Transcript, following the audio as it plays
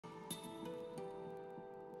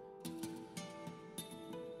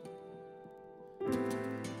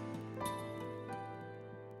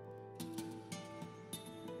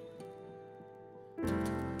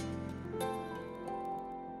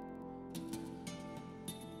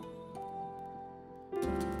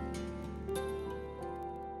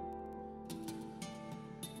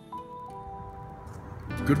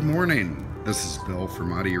Good morning, this is Bill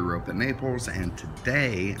from Auto Europe at Naples, and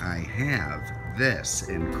today I have this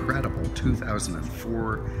incredible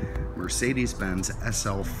 2004 Mercedes-Benz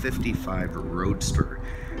SL55 Roadster.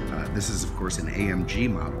 This is of course an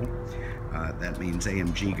AMG model. That means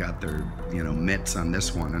AMG got their mitts on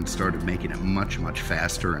this one and started making it much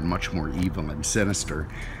faster and much more evil and sinister.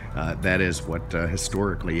 That is what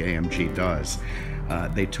historically AMG does.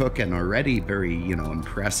 They took an already very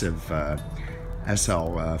impressive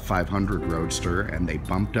SL500 Roadster and they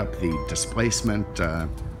bumped up the displacement to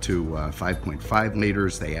 5.5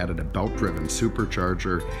 liters. They added a belt-driven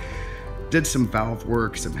supercharger, did some valve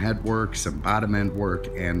work, some head work, some bottom end work,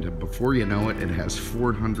 and before you know it, it has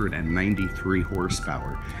 493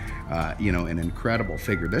 horsepower. An incredible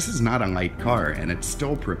figure. This is not a light car, and it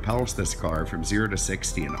still propels this car from 0 to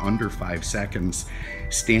 60 in under 5 seconds,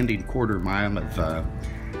 standing quarter mile of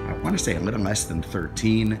I want to say a little less than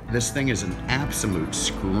 13. This thing is an absolute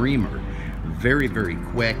screamer. Very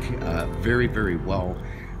quick, very well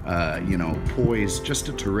poised. Just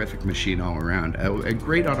a terrific machine all around. A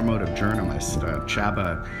great automotive journalist,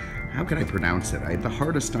 Csaba. How can I pronounce it? I had the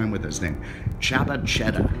hardest time with his name. Csaba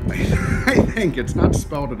Cheddar. I think it's not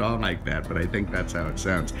spelled at all like that, but I think that's how it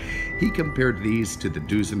sounds. He compared these to the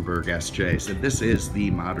Duesenberg SJ. Said this is the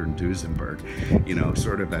modern Duesenberg.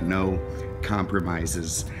 Sort of a no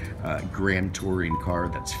compromises grand touring car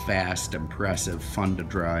that's fast, impressive, fun to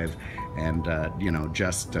drive, and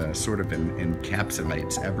just sort of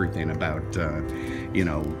encapsulates everything about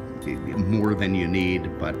more than you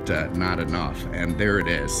need, but not enough. And there it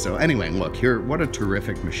is. So anyway, look here, what a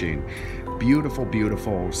terrific machine.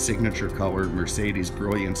 Beautiful signature color Mercedes,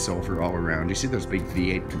 brilliant silver all around. You see those big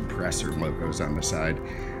V8 compressor logos on the side.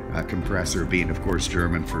 Compressor being of course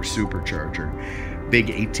German for supercharger. Big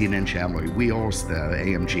 18-inch alloy wheels, the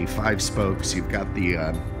AMG 5 spokes. You've got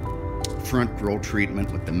the front grille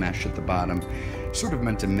treatment with the mesh at the bottom, sort of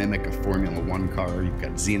meant to mimic a Formula One car. You've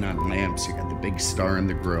got xenon lamps, you've got the big star in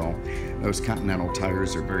the grille. Those Continental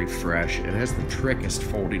tires are very fresh. It has the trickiest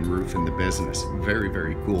folding roof in the business.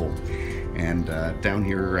 Very cool. And down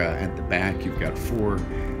here at the back, you've got 4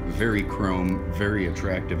 very chrome, very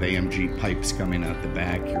attractive AMG pipes coming out the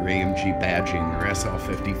back, your AMG badging, your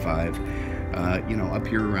SL55. Up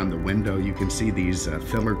here around the window, you can see these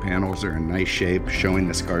filler panels are in nice shape, showing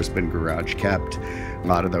this car's been garage kept. A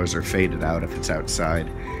lot of those are faded out if it's outside,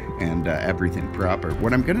 and everything proper.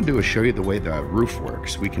 What I'm going to do is show you the way the roof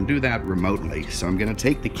works. We can do that remotely. So I'm going to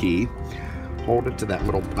take the key, hold it to that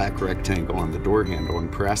little black rectangle on the door handle, and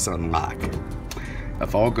press unlock.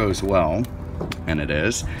 If all goes well, and it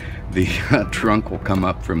is, the trunk will come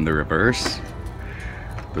up from the reverse.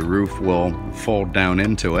 The roof will fold down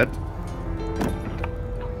into it.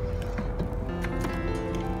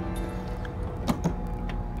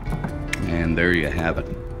 And there you have it.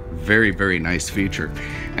 Very nice feature.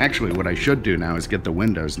 Actually, what I should do now is get the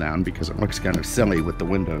windows down because it looks kind of silly with the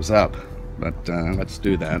windows up. But let's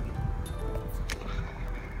do that.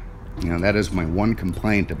 That is my one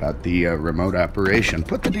complaint about the remote operation.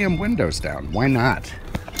 Put the damn windows down. Why not?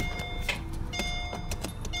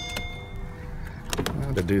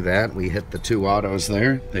 To do that, we hit the 2 autos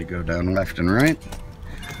there. They go down left and right.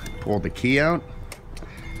 Pull the key out.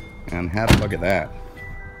 And have a look at that.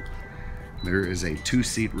 There is a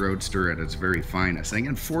 2-seat Roadster at its very finest.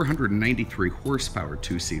 Again, 493 horsepower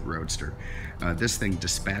 2-seat Roadster. This thing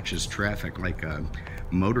dispatches traffic like a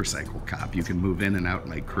motorcycle cop. You can move in and out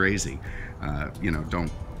like crazy.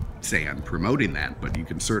 Don't say I'm promoting that, but you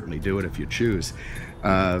can certainly do it if you choose.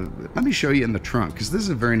 Let me show you in the trunk, because this is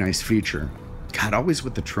a very nice feature. God, always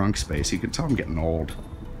with the trunk space. You can tell I'm getting old.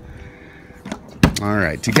 All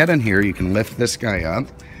right, to get in here, you can lift this guy up,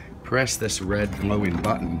 press this red glowing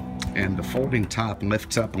button, and the folding top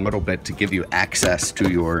lifts up a little bit to give you access to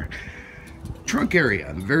your trunk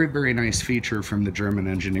area. Very nice feature from the German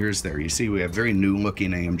engineers there. You see we have very new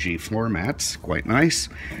looking AMG floor mats, quite nice.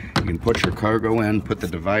 You can put your cargo in, put the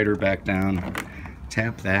divider back down,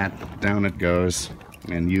 tap that, down it goes,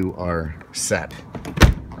 and you are set.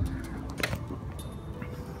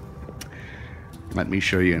 Let me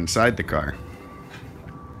show you inside the car.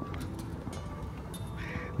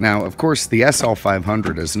 Now, of course, the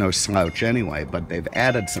SL500 is no slouch anyway, but they've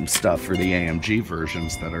added some stuff for the AMG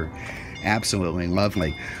versions that are absolutely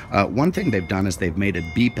lovely. One thing they've done is they've made it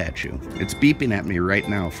beep at you. It's beeping at me right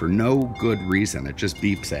now for no good reason. It just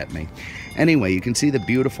beeps at me. Anyway, you can see the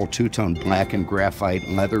beautiful two-tone black and graphite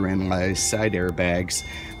leather inlays, side airbags,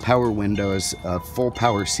 power windows, full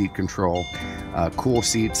power seat control, cool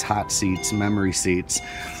seats, hot seats, memory seats,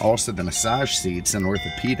 also the massage seats and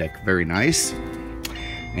orthopedic. Very nice.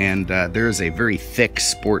 And there is a very thick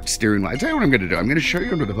sport steering wheel. I tell you what I'm going to do. I'm going to show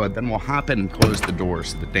you under the hood, then we'll hop in and close the door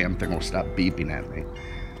so the damn thing will stop beeping at me.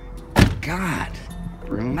 God,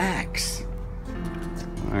 relax.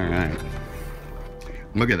 All right.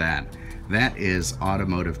 Look at that. That is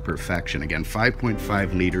automotive perfection. Again,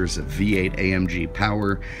 5.5 liters of V8 AMG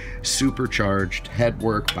power, supercharged, head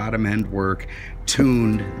work, bottom end work,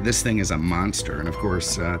 tuned. This thing is a monster. And of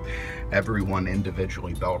course, everyone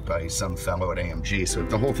individually built by some fellow at AMG. So if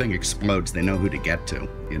the whole thing explodes, they know who to get to.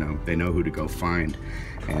 You know, they know who to go find.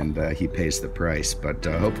 And he pays the price. But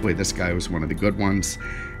hopefully this guy was one of the good ones.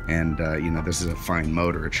 And, you know, this is a fine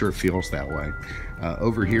motor. It sure feels that way.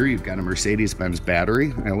 Over here, you've got a Mercedes-Benz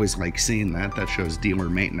battery. I always like seeing that. That shows dealer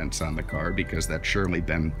maintenance on the car because that's surely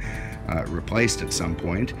been replaced at some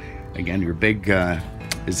point. Again, your big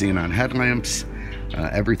xenon headlamps.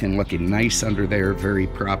 Everything looking nice under there, very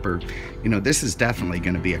proper. You know, this is definitely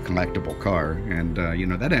going to be a collectible car. And, you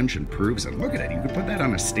know, that engine proves it. Look at it. You could put that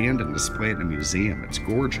on a stand and display it in a museum. It's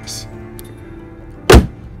gorgeous.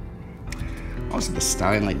 Also the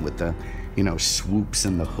styling with the, you know, swoops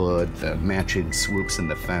in the hood, the matching swoops in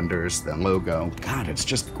the fenders, the logo. God, it's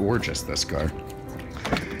just gorgeous, this car.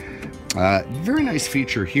 Very nice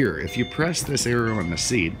feature here. If you press this arrow in the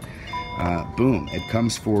seat, boom, it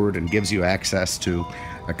comes forward and gives you access to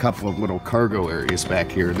a couple of little cargo areas back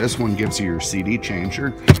here. This one gives you your CD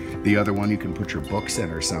changer. The other one you can put your books in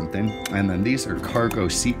or something. And then these are cargo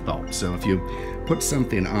seat belts. So if you put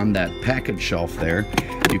something on that package shelf there,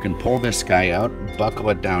 you can pull this guy out, buckle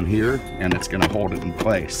it down here, and it's going to hold it in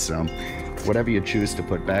place. So whatever you choose to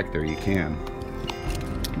put back there, you can.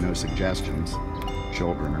 No suggestions.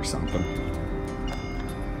 Children or something.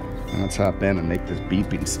 Let's hop in and make this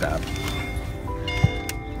beeping stop.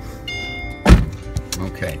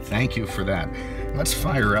 Okay, thank you for that. Let's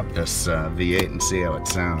fire up this V8 and see how it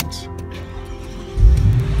sounds.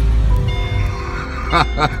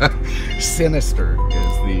 Sinister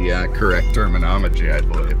is the correct terminology, I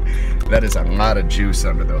believe. That is a lot of juice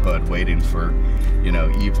under the hood waiting for, you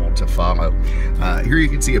know, evil to follow. Here you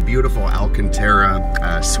can see a beautiful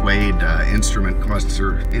Alcantara suede instrument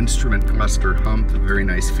cluster hump, a very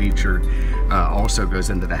nice feature. Also goes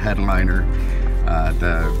into the headliner.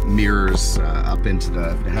 The mirrors up into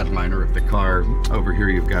the headliner of the car. Over here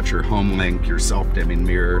you've got your home link, your self-dimming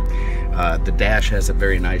mirror. The dash has a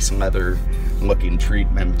very nice leather looking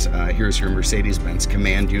treatment. Here's your Mercedes-Benz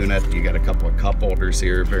command unit. You got a couple of cup holders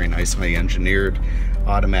here, very nicely engineered.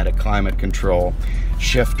 Automatic climate control,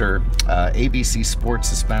 shifter, ABC sport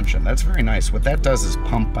suspension. That's very nice. What that does is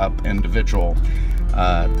pump up individual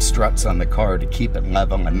struts on the car to keep it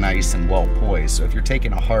level and nice and well poised. So if you're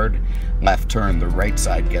taking a hard left turn, the right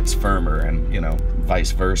side gets firmer, and, you know,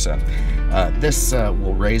 vice versa. This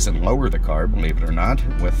will raise and lower the car, believe it or not,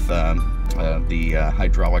 with the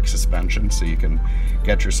hydraulic suspension, so you can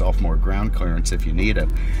get yourself more ground clearance if you need it.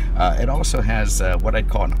 It also has what I'd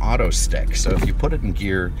call an auto stick. So if you put it in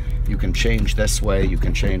gear, you can change this way, you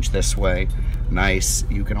can change this way. Nice.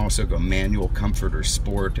 You can also go manual, comfort, or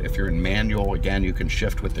sport. If you're in manual, again, you can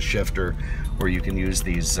shift with the shifter, or you can use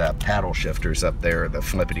these paddle shifters up there. The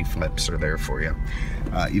flippity flips are there for you.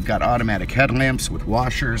 You've got automatic headlamps with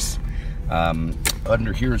washers.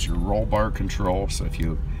 Under here is your roll bar control. So if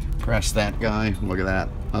you press that guy, look at that,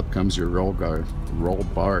 up comes your roll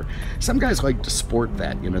bar. Some guys like to sport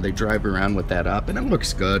that, you know, they drive around with that up and it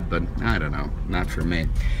looks good, but I don't know, not for me.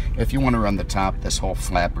 If you want to run the top, this whole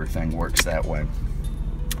flapper thing works that way.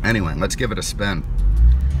 Anyway, let's give it a spin.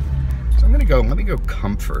 So I'm gonna go, let me go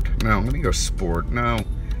comfort. No, let me go sport. No,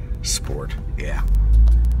 sport, yeah.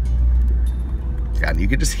 God, you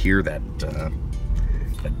could just hear that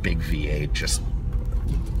that big V8, just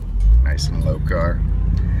nice and low car.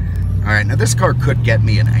 All right, now this car could get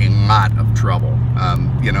me in a lot of trouble.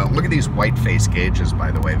 You know, look at these white face gauges, by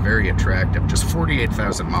the way, very attractive. Just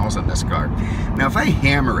 48,000 miles on this car. Now, if I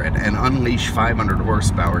hammer it and unleash 500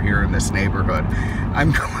 horsepower here in this neighborhood,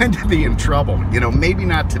 I'm going to be in trouble. You know, maybe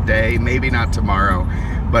not today, maybe not tomorrow,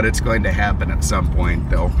 but it's going to happen at some point.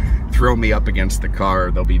 They'll throw me up against the car.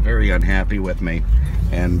 They'll be very unhappy with me.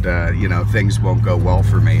 And, you know, things won't go well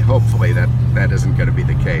for me. Hopefully that isn't going to be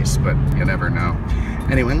the case, but you never know.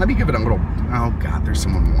 Anyway, let me give it a little, oh God, there's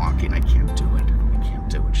someone walking. I can't do it. I can't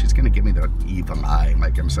do it. She's going to give me the evil eye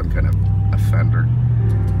like I'm some kind of offender.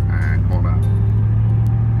 All right, hold on.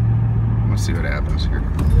 Let's see what happens here.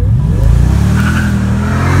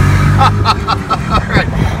 All right,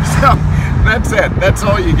 so that's it. That's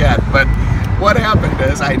all you get. But what happened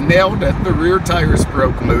is I nailed it. The rear tires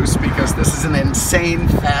broke loose because this is an insane,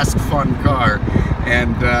 fast, fun car.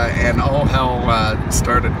 and all hell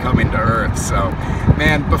started coming to earth. So,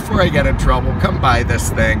 man, before I get in trouble, come buy this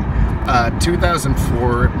thing.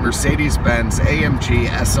 2004 Mercedes-Benz AMG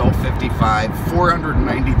SL55,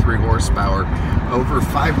 493 horsepower, over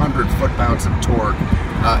 500 foot-pounds of torque.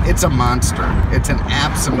 It's a monster. It's an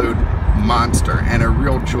absolute monster and a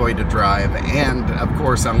real joy to drive, and of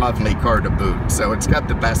course a lovely car to boot. So it's got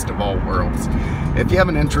the best of all worlds. If you have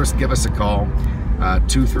an interest, give us a call,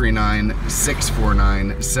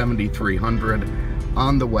 239-649-7300,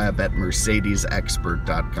 on the web at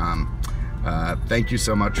mercedesexpert.com. Thank you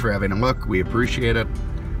so much for having a look. We appreciate it,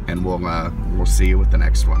 and we'll see you with the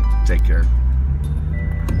next one. Take care.